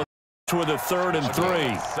that, so with a 3rd and 3.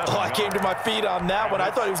 Oh, I came to my feet on that one.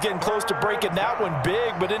 I thought he was getting close to breaking that one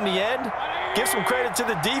big, but in the end, give some credit to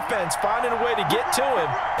the defense, finding a way to get to him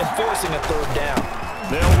and forcing a 3rd down.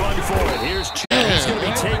 They'll run for it. Here's He's going to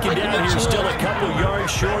be taken down here, still a couple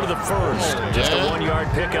yards short of the first. Just a 1-yard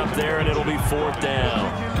pickup there, and it'll be 4th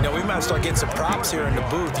down. You know, we might start getting some props here in the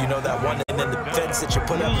booth. You know, that one and then the fence that you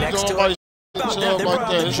put up next to it. They brought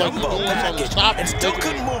out the jumbo package and still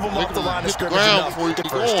couldn't move them off the line of scrimmage enough to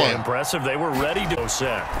first down. Impressive. They were ready to go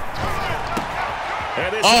set.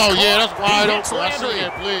 Oh, yeah, that's wide open. I see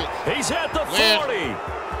it, please. He's at the 40.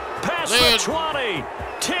 Past the 20.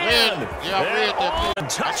 10. And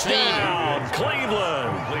touchdown,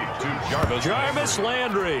 Cleveland. Jarvis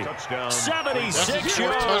Landry. 76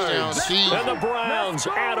 yards. And the Browns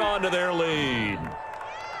add on to their lead.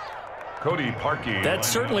 Cody Parkey. That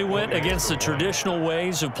certainly went against the traditional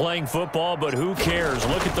ways of playing football, but who cares?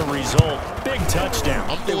 Look at the result. Big touchdown.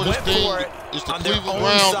 I'm doing this thing. It's the Cleveland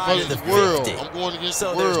Browns versus the world. I'm going against the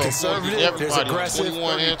world. There's conservative, there's aggressive,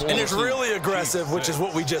 and there's really aggressive, which is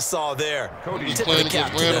what we just saw there. He's playing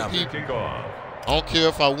against random people. I don't care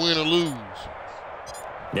if I win or lose.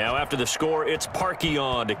 Now after the score, it's Parkey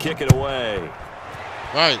on to kick it away.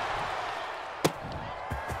 Right.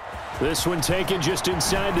 This one taken just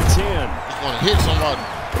inside the 10. He's going to hit somebody.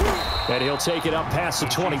 And he'll take it up past the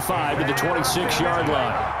 25 to the 26-yard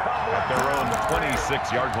line. At their own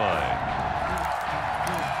 26-yard line.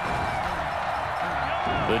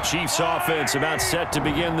 The Chiefs offense about set to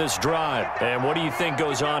begin this drive. And what do you think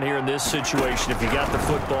goes on here in this situation? If you got the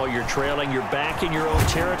football, you're trailing, you're back in your own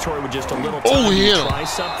territory with just a little time to try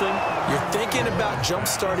something? You're thinking about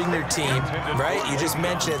jump-starting their team, right? You just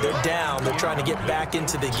mentioned it. They're down. They're trying to get back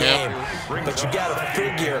into the game. But you got to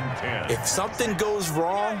figure, if something goes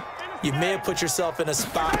wrong, you may have put yourself in a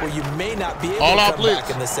spot where you may not be able to come back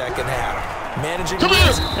in the second half. Managing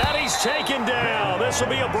risk. And he's taken down. This will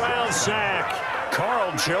be a Brown sack.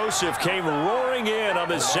 Carl Joseph came roaring in on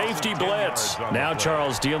the safety blitz. Now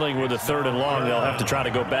Charles dealing with a 3rd and long. They'll have to try to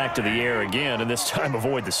go back to the air again, and this time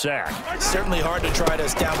avoid the sack. Certainly hard to try to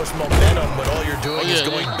establish momentum when all you're doing is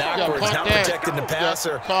going backwards, not protecting the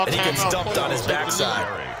passer, and he gets dumped on his backside.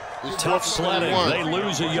 Tough sledding. They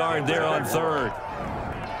lose a yard there on 3rd.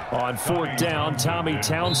 On 4th down, Tommy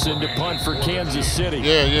Townsend to punt for Kansas City.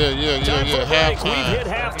 Yeah. Halftime. We've hit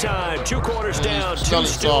halftime. 2 quarters down, 2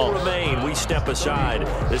 still remain. We step aside.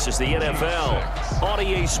 This is the NFL on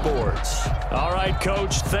EA Sports. All right,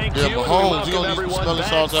 Coach, thank you. Mahomes, and welcome everyone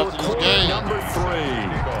back for quarter number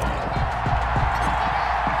 3.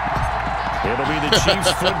 It'll be the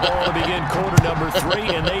Chiefs football to begin quarter number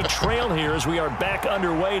 3, and they trail here as we are back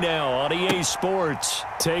underway now on EA Sports.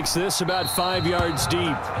 Takes this about 5 yards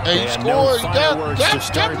deep. Hey, and no fireworks to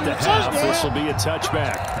start the half. This will be a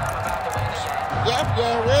touchback. Got you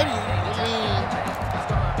already.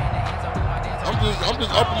 I'm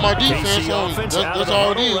just upping my defense on. That's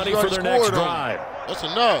all it is. Ready for their next drive. That's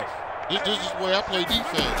enough. This is the way I play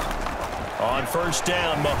defense. On 1st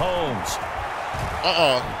down, Mahomes.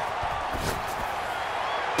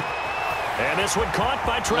 And this one caught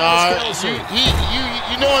by Travis Kelce.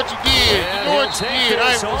 You know what you did. You know what you did.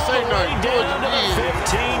 I ain't gonna say nothing. You know what you did.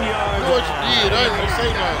 15-yard You know what you did. I ain't gonna say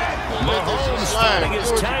nothing. Mahomes finding his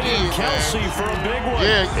tagging Kelce for a big one.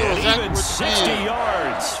 Yeah, and even 60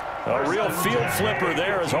 yards. A real field flipper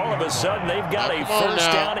there as all of a sudden they've got a first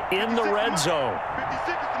down in the red zone.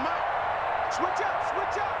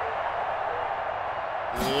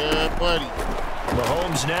 Yeah, buddy.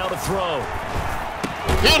 Mahomes now to throw.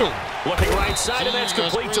 Hit him. Looking right side, and that's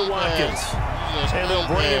complete to Watkins. And they'll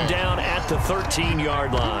bring him down at the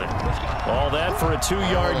 13-yard line. All that for a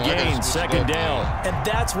 2-yard gain, 2nd down. And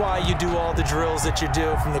that's why you do all the drills that you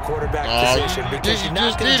do from the quarterback position, because you're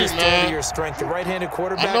not going to just throw to your strength. The right-handed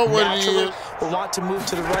quarterback naturally will want to move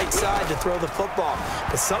to the right side to throw the football.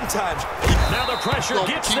 But sometimes... Now the pressure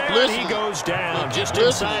gets there, and he goes down just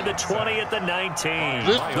inside the 20 at the 19.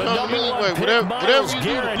 The number 1 pick, Myles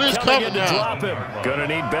Garrett, coming in to drop him. Gonna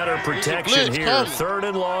need better protection here. 3rd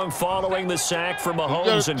and long following the sack for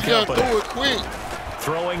Mahomes and company.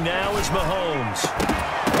 Throwing now is Mahomes.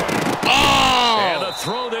 And the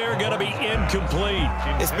throw there going to be incomplete.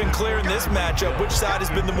 It's been clear in this matchup which side has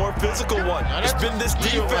been the more physical one. It's been this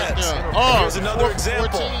defense. Here's another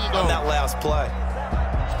example on that last play.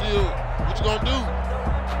 Still, what you going to do?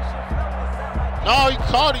 No, he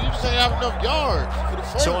caught it. You just ain't have enough yards for the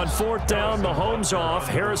first. So on 4th down, Mahomes off,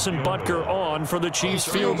 Harrison Butker on for the Chiefs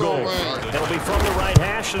field goal. It'll be from the right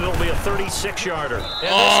hash, and it'll be a 36-yarder. And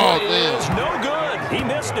this one is no good. He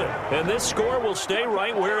missed it. And this score will stay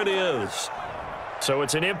right where it is. So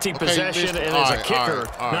it's an empty possession, and as a kicker,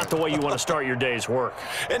 not the way you want to start your day's work.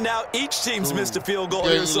 And now each team's missed a field goal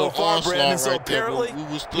here so far, Brandon, so apparently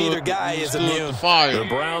neither guy is immune. The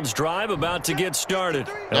Browns' drive about to get started.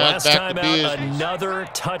 And last time out, another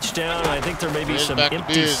touchdown. I think there may be some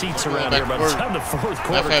empty seats around here by the time the 4th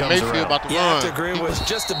quarter comes around. Yeah, I have to agree, it was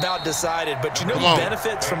just about decided. But you know who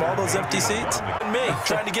benefits from all those empty seats? And me,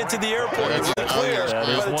 trying to get to the airport. It's clear by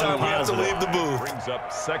the time we have to leave the booth. Brings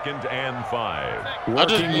up 2nd and 5.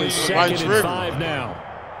 Working with 2nd and 5 now.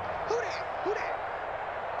 Who that?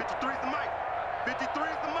 53 is the mic. 53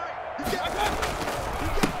 is the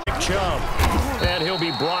mic. Chubb. And he'll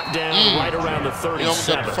be brought down right around the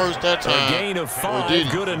 37. A gain of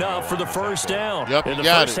 5, good enough for the first down. In the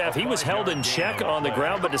first half, he was held in check on the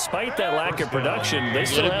ground, but despite that lack of production, they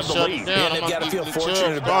still have the lead. And they've got to feel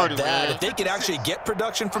fortunate about that. If they could actually get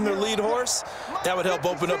production from their lead horse, that would help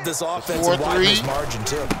open up this offense and widen this margin,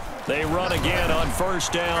 too. They run again on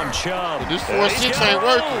 1st down, Chubb. This 4-6 ain't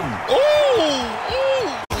working.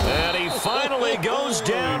 And he finally goes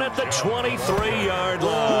down at the 23-yard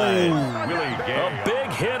line. A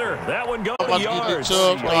big hitter. That one goes yards.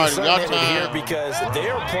 Here because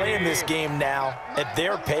they're playing this game now at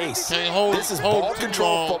their pace. This is ball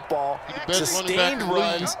control football, sustained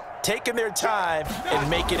runs, taking their time and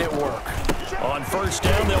making it work. On 1st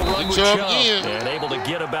down, they'll run with Chubb, and able to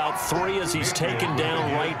get about 3 as he's taken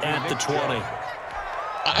down right at the 20.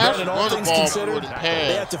 And all things considered,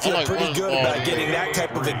 they have to feel pretty good about getting that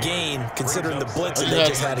type of a gain, considering the blitz that they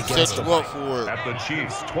just had against them. At the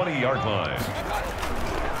Chiefs' 20-yard line.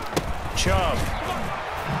 Chubb.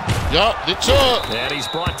 The Chubb. And he's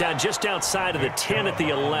brought down just outside of the 10 at the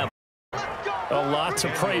 11. A lot to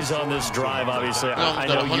praise on this drive, obviously. I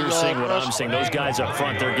know you're seeing what I'm seeing. Those guys up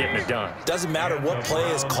front, they're getting it done. Doesn't matter what play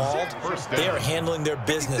is called. They are handling their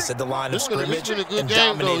business at the line of scrimmage and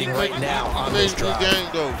dominating right now on this drive.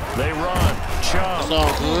 They run. Chubb. That's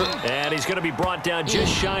all good. And he's going to be brought down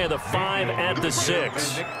just shy of the 5 at the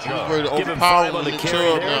 6. Give him 5 on the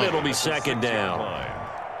carry there, and it'll be 2nd down.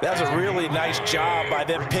 That was a really nice job by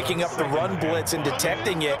them picking up the run blitz and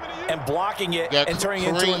detecting it and blocking it and turning it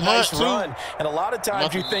into a nice run. And a lot of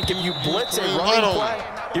times you think if you blitz a running play,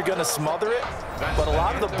 you're going to smother it. But a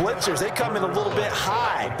lot of the blitzers, they come in a little bit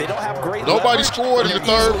high. They don't have great leverage. Nobody scored in the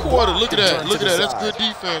third quarter. Look at that. Look at that. That's good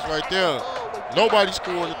defense right there. Nobody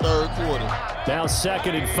scored in the third quarter. Now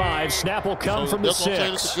 2nd and 5. Snap will come from the 6. That's what I'm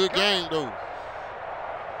saying. It's a good game, though.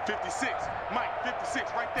 56. Mike,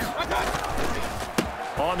 56 right there.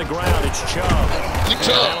 On the ground, it's Chubb.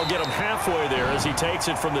 That'll get him halfway there as he takes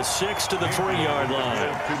it from the 6 to the 3-yard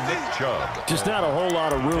line. Just not a whole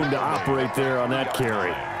lot of room to operate there on that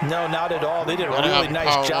carry. No, not at all. They did a really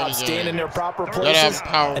nice job staying in their proper places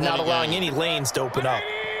and not allowing any lanes to open up.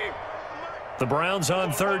 The Browns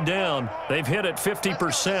on 3rd down. They've hit it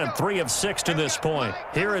 50%, 3 of 6 to this point.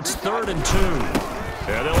 Here it's 3rd and 2.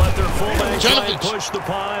 And they'll let their fullback try and push the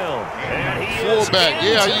pile. And he fullback.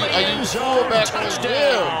 is I use fullback.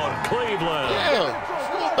 Touchdown, Cleveland. Yeah,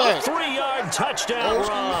 fullback. 3-yard touchdown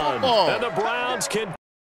run. And the Browns continue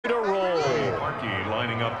to roll.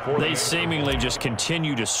 They seemingly just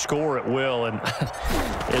continue to score at will. And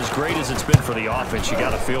as great as it's been for the offense, you got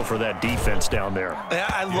to feel for that defense down there. Yeah,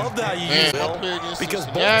 I love that you use will, because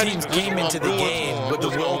both teams came into the game with the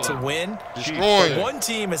will to win. But one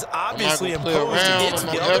team is obviously imposed to get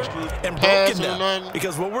together and broken them.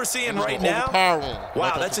 Because what we're seeing right now,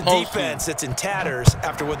 wow, that's a defense that's in tatters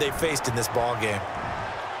after what they faced in this ball game.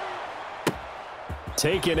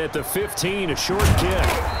 Taken at the 15, a short kick.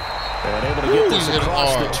 And able to get this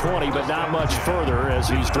across the 20, but not much further as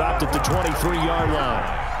he's dropped at the 23-yard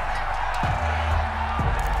line.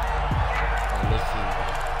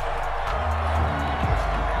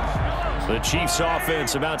 The Chiefs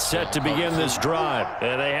offense about set to begin this drive.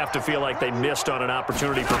 And they have to feel like they missed on an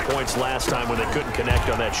opportunity for points last time when they couldn't connect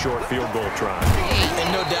on that short field goal try. And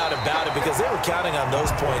no doubt about it, because they were counting on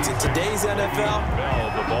those points. In today's NFL,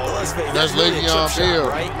 that's Le'Veon Bell,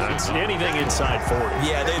 right? It's anything inside 40.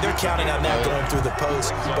 Yeah, they're counting on that going through the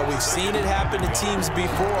post. But we've seen it happen to teams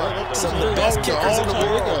before. Some of the best kickers in the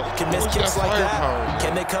world can miss kicks like that.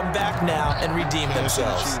 Can they come back now and redeem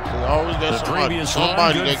themselves? The previous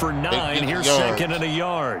run good for 9. Here's 2nd and a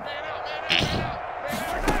yard.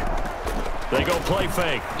 They go play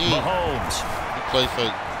fake. Mahomes. Play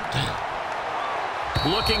fake.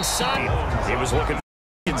 Looking side. He was looking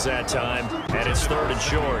that time, and it's 3rd and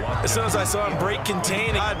short. As soon as I saw him break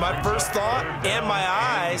contain, my first thought and my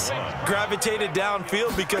eyes gravitated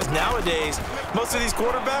downfield, because nowadays most of these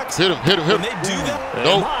quarterbacks, hit him. When they do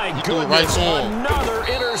that, my goodness, another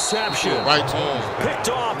interception. Right to him. Picked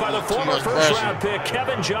off by the former first-round pick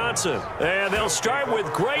Kevin Johnson, and they'll start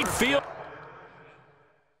with great field.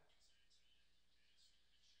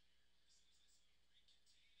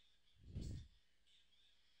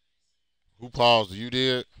 Who paused? You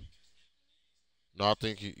did? No, I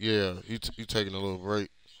think he taking a little break.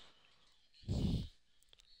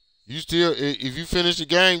 You still, if you finish the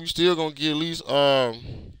game, you still gonna get at least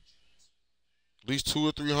 200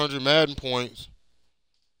 or 300 Madden points.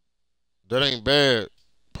 That ain't bad.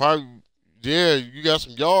 Probably, yeah. You got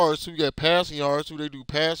some yards too. You got passing yards too. They do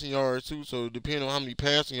passing yards too. So depending on how many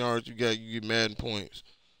passing yards you got, you get Madden points.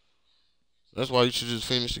 That's why you should just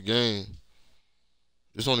finish the game.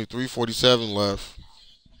 There's only 3:47 left.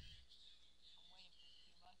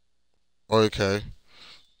 Okay.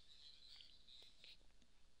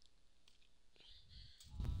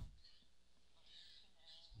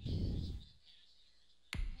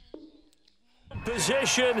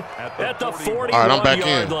 Position at the 41-yard All right, I'm back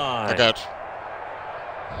in. line. I got you.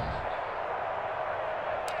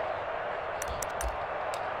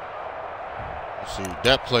 See,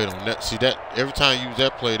 that play on that. See that every time you use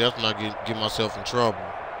that play, that's when I get myself in trouble.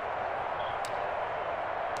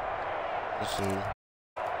 Let's see.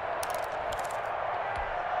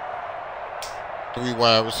 3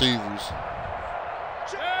 wide receivers.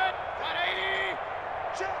 Check, 180.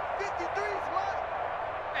 Check, 53 is what?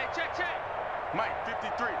 Hey, check. Mike,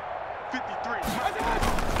 53. 53.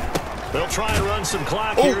 They'll try and run some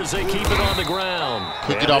clock here as they keep it on the ground.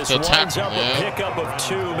 Could get off the tackle, up a pickup of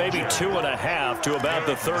 2, maybe 2.5 to about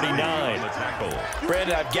the 39.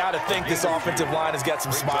 Brandon, I've got to think this offensive line has got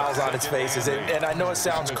some smiles on its faces. And I know it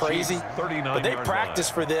sounds crazy, but they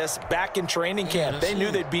practiced for this back in training camp. They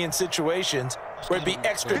knew they'd be in situations where it'd be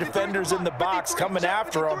extra defenders in the box coming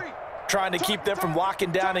after them, trying to keep them from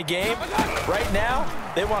locking down a game. Right now,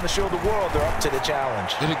 they want to show the world they're up to the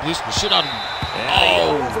challenge. Did it glitch the shit out of him? And he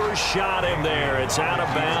overshot him there. It's out of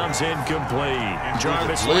bounds, incomplete.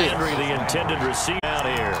 Jarvis Landry, the intended receiver out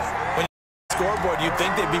here. When you scoreboard, you'd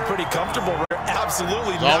think they'd be pretty comfortable. They're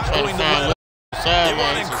absolutely not going to let. They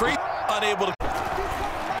want to increase, unable to.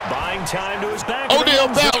 Giving time to his back. Odell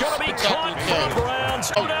It's Beckham. going to be caught for the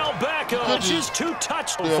Browns. Odell Beckham, just 2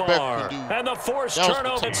 touchdowns so far. And the forced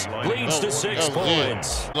turnover leads to 6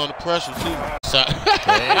 points. On the pressure, too.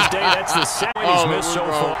 That's the second he's missed so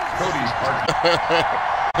far.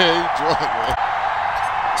 Hey, he drunk, man.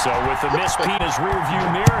 So with the miss in his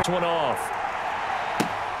rearview mirror, this one off.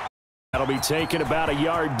 That'll be taken about a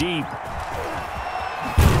yard deep.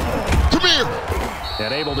 Come here.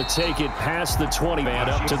 And able to take it past the 20 man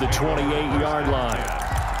up to the 28-yard line.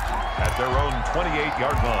 At their own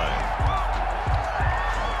 28-yard line.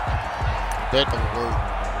 That don't work.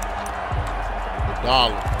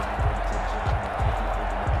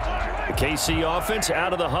 The The KC offense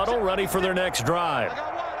out of the huddle, ready for their next drive.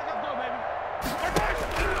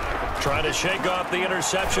 Trying to shake off the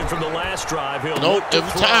interception from the last drive. He'll nope,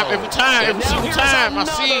 every time I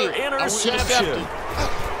see it. Interception.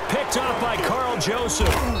 Picked up by Carl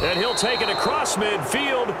Joseph. And he'll take it across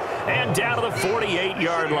midfield and down to the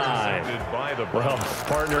 48-yard line. Well,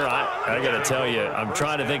 partner, I got to tell you, I'm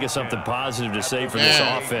trying to think of something positive to say for this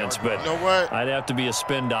offense, but you know what? I'd have to be a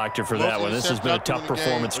spin doctor for that one. This has been a tough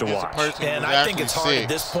performance to watch. And I think it's hard at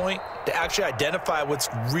this point to actually identify what's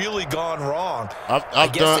really gone wrong.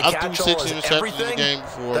 I've threw 6 interceptions in the game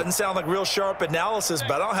before. Doesn't sound like real sharp analysis,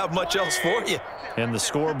 but I don't have much else for you. And the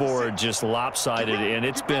scoreboard just lopsided, and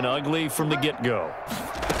it's been ugly from the get-go.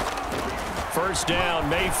 First down,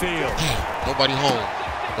 Mayfield. Nobody home.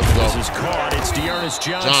 This is caught. It's Dearness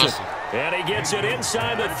Johnson. And he gets it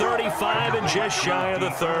inside the 35 and just shy of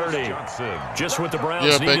the 30. Just what the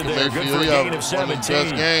Browns needed there. Good for a gain of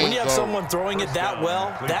 17. When you have someone throwing it that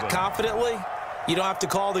well, that confidently, you don't have to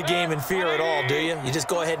call the game in fear at all, do you? You just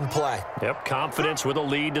go ahead and play. Yep, confidence with a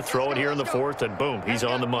lead to throw it here in the 4th, and boom, he's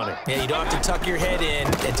on the money. Yeah, you don't have to tuck your head in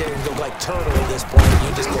and go like turtle at this point.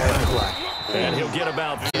 You just go ahead and play. And he'll get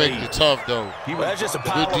about 3. Making it tough, though. Well, that's just a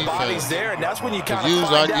pile of bodies there, and that's when you kind of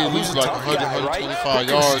find out who's like tough guy, 125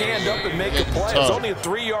 yards. Stand up and make a play. It's only a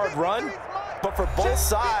 3-yard run, but for both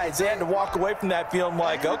sides, they had to walk away from that feeling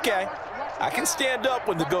like, okay, I can stand up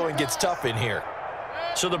when the going gets tough in here.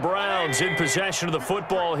 So the Browns in possession of the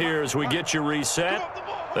football here as we get you reset.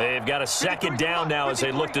 They've got a 2nd down now as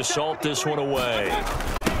they look to salt this one away.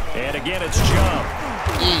 And again, it's Chubb.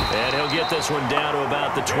 And he'll get this one down to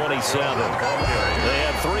about the 27. They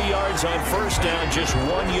have 3 yards on first down, just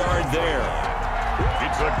 1 yard there.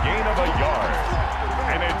 It's a gain of a yard.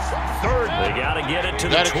 And it's 3rd. They got to get it to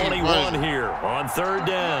the 21 here on 3rd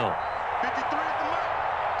down.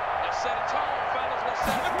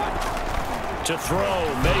 To throw,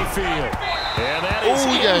 Mayfield. And that is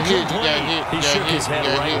He shook his head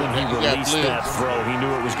right when he released that throw. He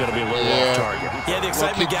knew it was going to be a little off target. Yeah, the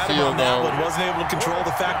excitement got him on that one. Wasn't able to control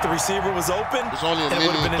the fact the receiver was open. It's only a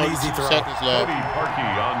minute and 36 seconds I left.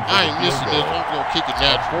 ain't missing this. I'm going to kick it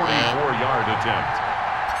natural, man. 44-yard attempt.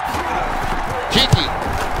 Kick it.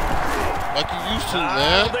 Like you used to, man.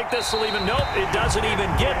 I don't think this will even, nope, it doesn't even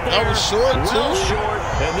get there. That was short, too. Real short,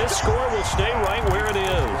 and this score will stay right where it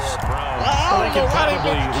is. They can probably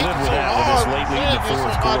live with that with this late lead in the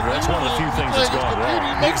 4th quarter. That's one of the few things that's gone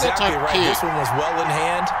wrong. Exactly right. This one was well in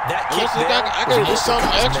hand. That kick there. I got to do something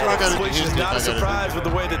extra. I got to do this. Not a surprise with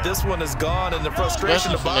the way that this one has gone and the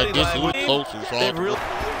frustration of body language.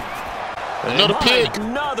 Another pick.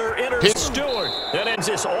 Another interception. Stewart. That ends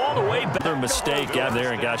this all the way back. Another mistake out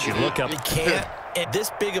there and got you look up. You can't. And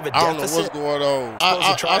this big of a deficit. I don't know what's going on.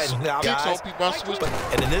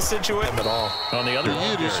 And in this situation, at all. On the other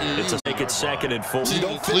hand, it's a take it 2nd and 4. You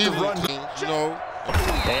don't fit the run, you know.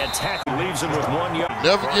 And tackle leaves him with 1 yard.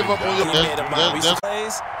 Never give up on your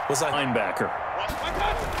linebacker.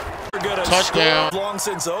 Touchdown. Long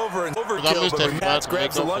since over and overkill, but Pats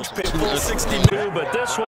grabs the lunch pail full 62. But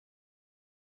this one.